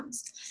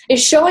beyonds.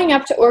 Is showing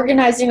up to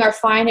organizing our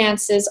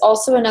finances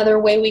also another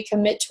way we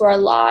commit to our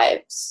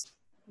lives?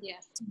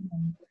 Yes.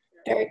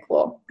 Very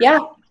cool. Yeah,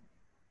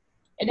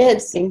 it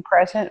is. Being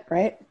present,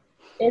 right?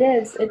 It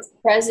is. It's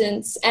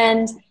presence.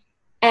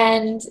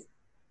 And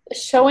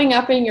showing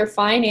up in your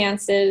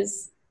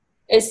finances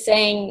is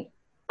saying,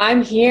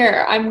 I'm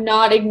here. I'm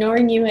not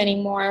ignoring you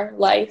anymore,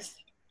 life.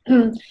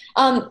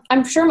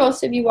 I'm sure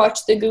most of you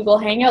watched the Google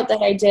Hangout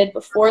that I did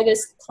before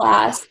this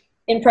class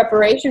in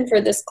preparation for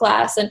this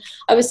class. And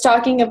I was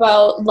talking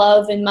about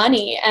love and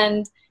money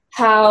and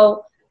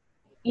how,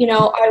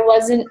 I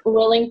wasn't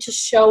willing to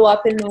show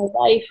up in my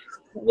life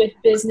with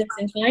business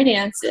and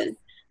finances.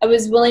 I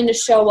was willing to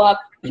show up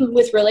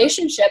with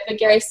relationship, but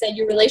Gary said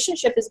your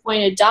relationship is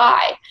going to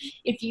die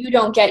if you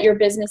don't get your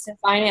business and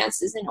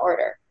finances in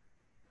order.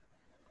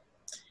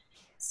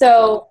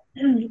 So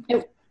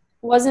it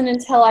wasn't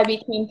until I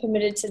became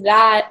committed to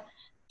that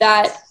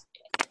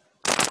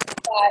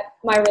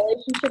my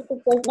relationship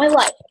was my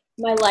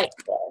life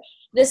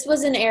flourished. This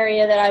was an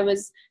area that I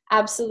was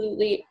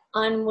absolutely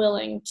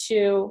unwilling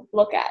to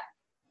look at.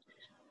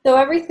 So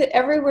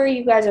everywhere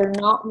you guys are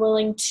not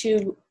willing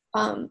to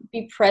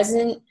be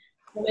present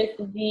with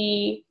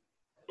it's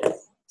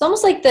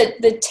almost like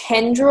the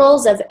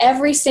tendrils of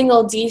every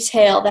single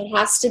detail that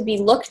has to be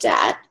looked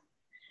at,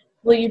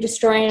 will you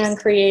destroy and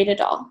uncreate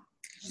it all?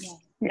 Yeah.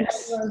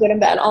 Yes. Good and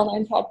bad,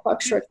 online talk, talk,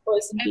 short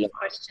boys, and I have a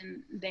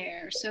question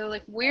there. So,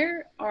 like,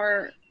 where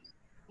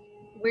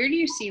do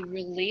you see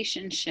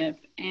relationship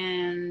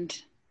and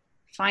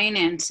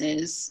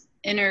finances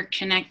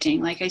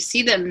interconnecting? Like, I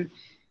see them,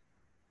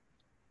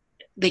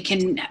 they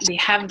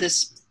have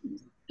this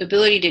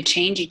ability to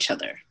change each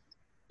other.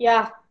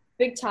 Yeah,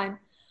 big time.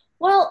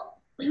 Well,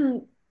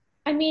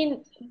 I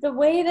mean, the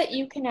way that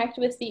you connect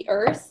with the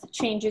earth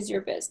changes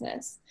your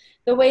business.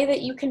 The way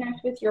that you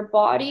connect with your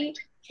body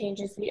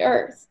changes the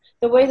earth.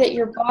 The way that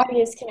your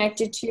body is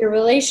connected to your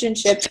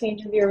relationship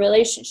changes your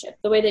relationship.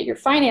 The way that your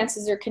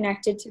finances are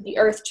connected to the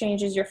earth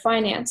changes your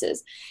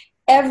finances.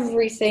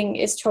 Everything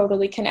is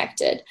totally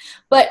connected.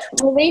 But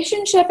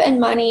relationship and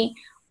money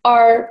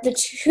are the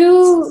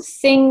two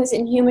things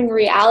in human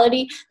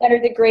reality that are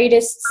the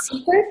greatest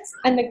secrets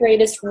and the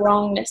greatest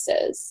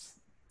wrongnesses.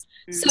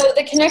 So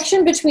the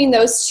connection between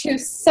those two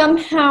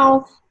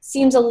somehow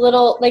seems a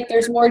little like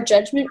there's more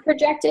judgment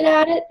projected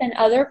at it than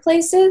other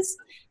places.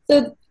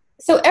 So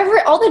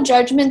all the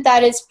judgment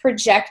that is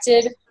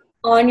projected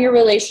on your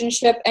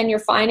relationship and your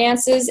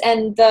finances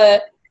and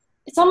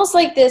it's almost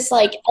like this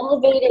like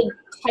elevated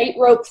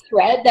tightrope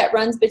thread that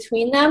runs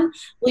between them.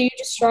 Will you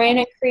destroy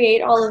and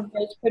create all of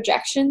those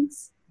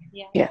projections?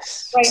 Yeah.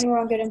 Yes. Right and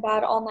wrong, good and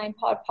bad, all 9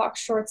 pod, poc,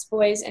 shorts,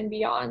 boys, and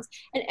beyonds.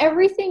 And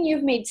everything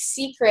you've made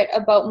secret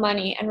about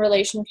money and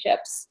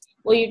relationships,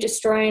 will you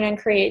destroy and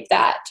uncreate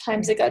that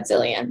times a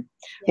godzillion?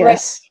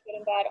 Yes. Right, good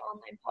and bad, all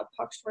 9 pod,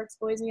 poc, shorts,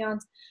 boys, and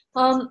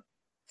beyonds.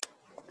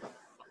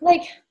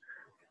 Like,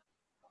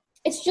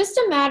 it's just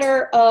a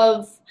matter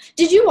of,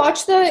 did you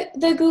watch the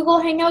Google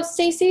Hangout,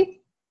 Stacy?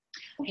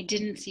 I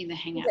didn't see the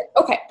Hangout.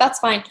 Okay, that's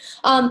fine.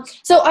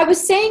 So I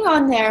was saying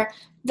on there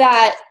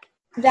that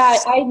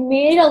I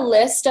made a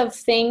list of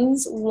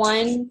things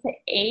 1 to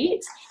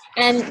 8,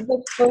 and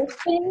the first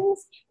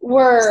things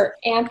were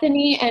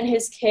Anthony and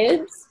his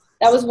kids.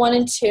 That was 1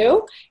 and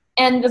 2,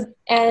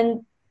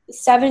 and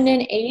 7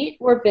 and 8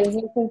 were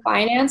business and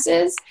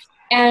finances.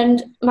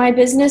 And my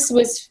business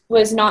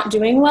was not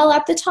doing well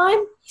at the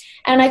time.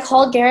 And I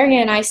called Gary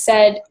and I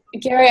said,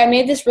 Gary, I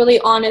made this really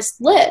honest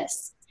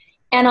list.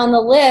 And on the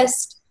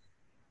list,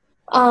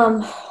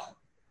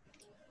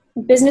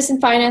 business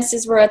and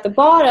finances were at the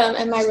bottom,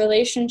 and my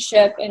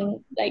relationship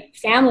and like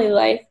family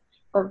life,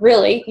 or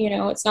really,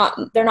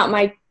 they're not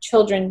my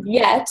children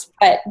yet,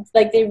 but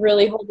like they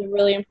really hold a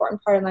really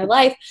important part of my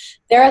life.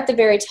 They're at the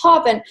very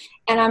top, and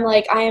I'm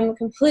like, I am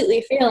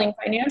completely failing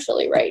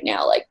financially right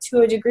now, like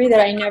to a degree that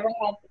I never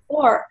had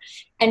before.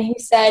 And he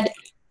said,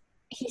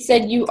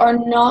 you are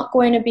not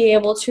going to be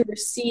able to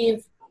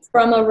receive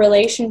from a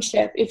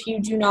relationship if you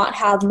do not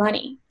have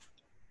money.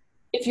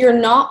 If you're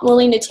not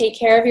willing to take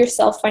care of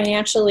yourself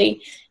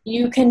financially,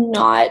 you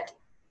cannot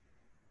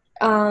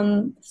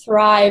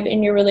thrive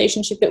in your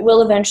relationship. It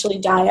will eventually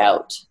die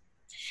out.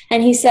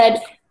 And he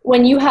said,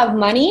 when you have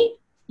money,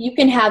 you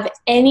can have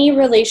any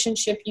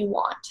relationship you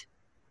want.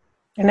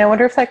 And I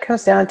wonder if that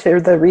comes down to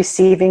the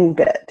receiving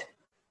bit,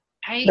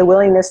 the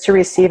willingness to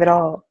receive it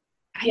all.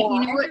 You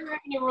know what?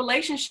 Having a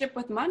relationship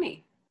with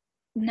money.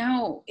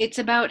 No, it's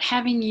about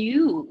having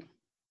you.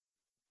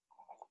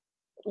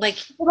 Like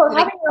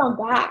having your own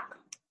back.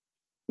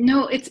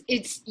 No,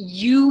 it's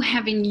you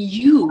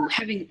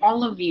having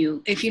all of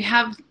you. If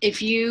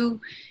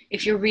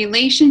your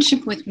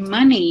relationship with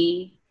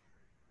money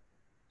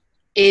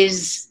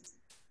is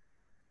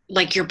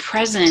like you're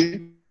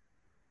present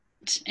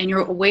and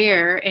you're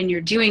aware and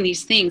you're doing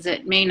these things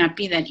that may not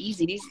be that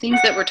easy. These things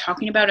that we're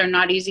talking about are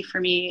not easy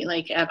for me,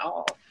 like at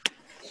all.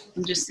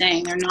 I'm just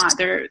saying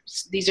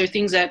these are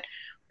things that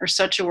are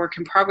such a work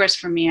in progress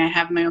for me. I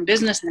have my own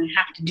business and I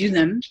have to do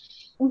them.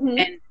 Mm-hmm.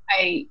 And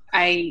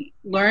I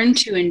learn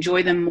to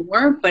enjoy them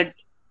more, but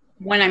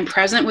when I'm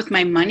present with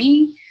my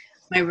money,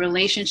 my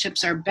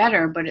relationships are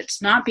better, but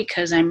it's not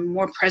because I'm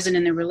more present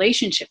in the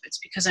relationship. It's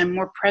because I'm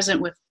more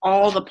present with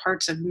all the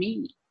parts of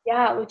me.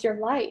 Yeah, with your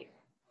life.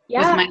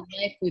 Yeah. With my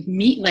life, with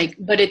me, like,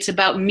 but it's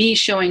about me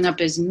showing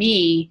up as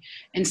me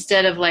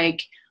instead of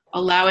like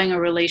allowing a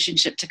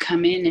relationship to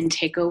come in and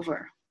take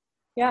over.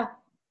 Yeah.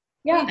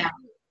 Yeah.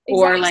 Exactly.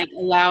 Or like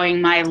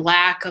allowing my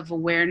lack of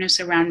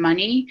awareness around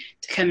money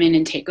to come in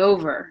and take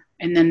over.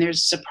 And then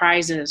there's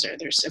surprises, or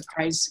there's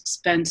surprise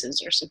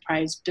expenses, or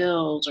surprise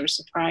bills, or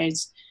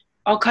surprise,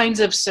 all kinds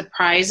of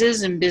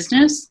surprises in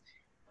business,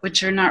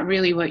 which are not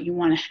really what you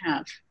want to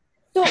have.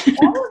 So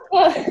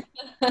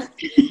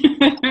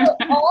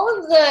all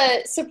of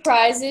the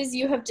surprises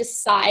you have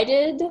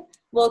decided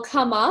will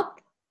come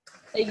up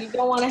that you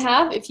don't want to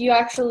have, if you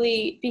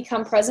actually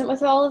become present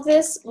with all of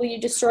this, will you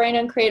destroy and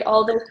uncreate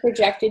all those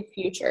projected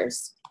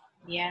futures?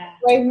 Yeah.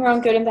 Right and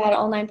wrong, good and bad,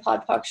 all 9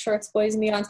 pod, poc, shorts, boys and beyonds.